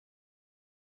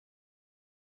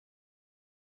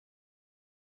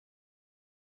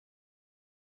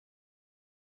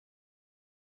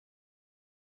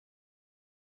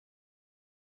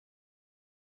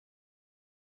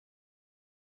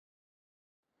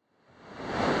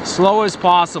Slow as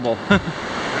possible. I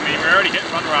mean, we're already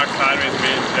hitting one rock sideways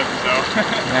being tipped, so.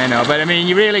 I know, but I mean,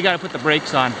 you really got to put the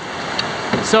brakes on.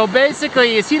 So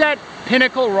basically, you see that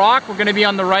pinnacle rock? We're going to be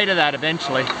on the right of that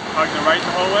eventually. Hugging the right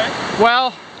the whole way?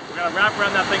 Well, we got to wrap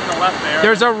around that thing on the left there.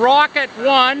 There's a rock at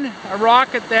one, a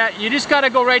rock at that. You just got to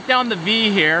go right down the V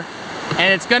here,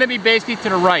 and it's going to be basically to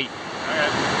the right. Okay.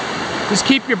 Just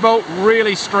keep your boat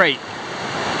really straight.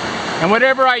 And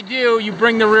whatever I do, you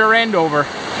bring the rear end over.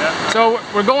 Yeah. So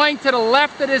we're going to the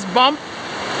left of this bump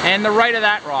and the right of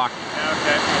that rock. Yeah,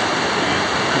 okay.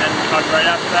 And then hug right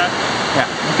after that?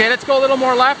 Yeah. Okay, let's go a little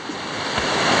more left.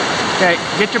 Okay,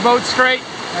 get your boat straight.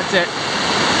 That's it.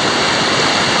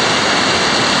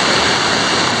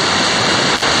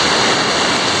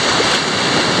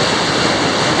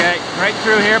 Okay, right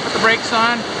through here, put the brakes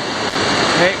on.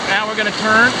 Okay, now we're gonna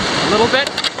turn a little bit.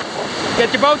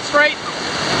 Get your boat straight.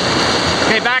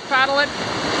 Okay, back paddle it.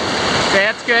 Okay,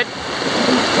 that's good.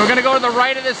 We're gonna go to the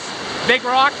right of this big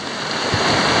rock.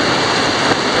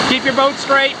 Keep your boat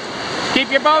straight.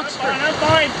 Keep your boat straight. I'm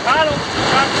fine. Paddle.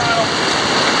 Back paddle.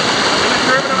 I'm gonna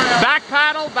curve it around.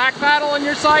 Back paddle on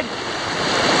your side.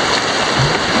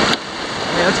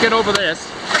 Okay, let's get over this.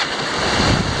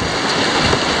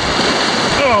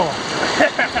 Oh.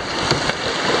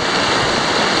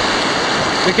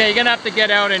 Okay, you're gonna have to get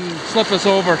out and slip us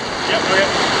over. Yep, okay.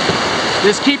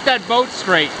 Just keep that boat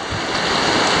straight.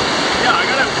 Yeah, I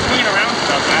gotta swing around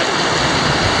stuff, man.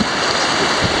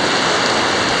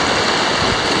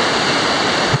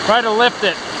 Try to lift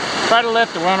it. Try to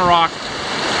lift it. We're on a rock.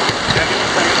 Yeah, give me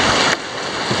a second.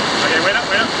 Okay, wait up,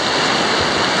 wait up.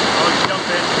 I'll just jump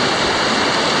in.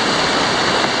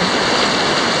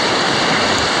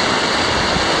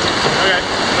 Okay,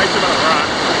 nice about a rock.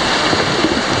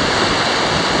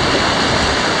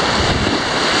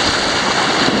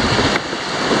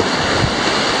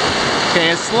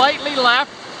 Okay, slightly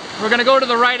left. We're gonna go to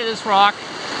the right of this rock.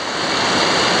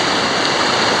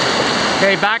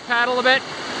 Okay, back paddle a bit.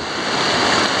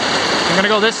 I'm gonna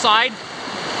go this side.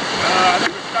 I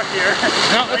think we're stuck here.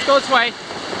 No, let's go this way.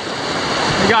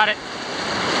 You got it.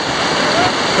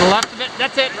 To the left of it.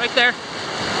 That's it, right there.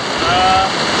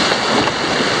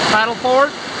 Paddle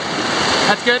forward.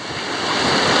 That's good.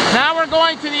 Now we're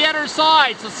going to the other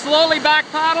side. So slowly back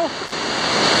paddle.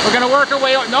 We're gonna work our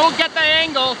way out. Don't get the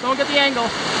angle. Don't get the angle.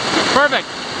 Perfect.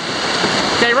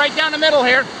 Okay, right down the middle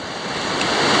here.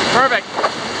 Perfect.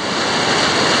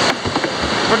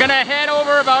 We're gonna head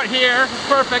over about here.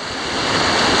 Perfect.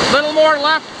 Little more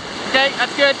left. Okay,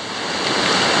 that's good.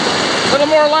 Little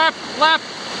more left. Left.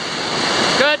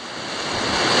 Good.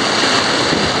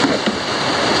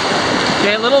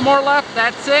 Okay, a little more left.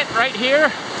 That's it. Right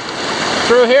here.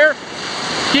 Through here.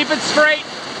 Keep it straight.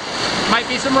 Might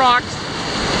be some rocks.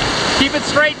 Keep it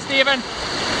straight, Stephen.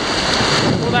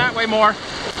 Go that way more.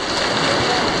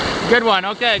 Good one.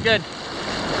 Okay, good.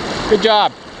 Good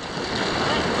job.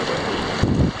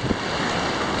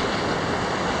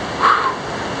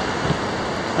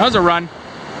 That was a run.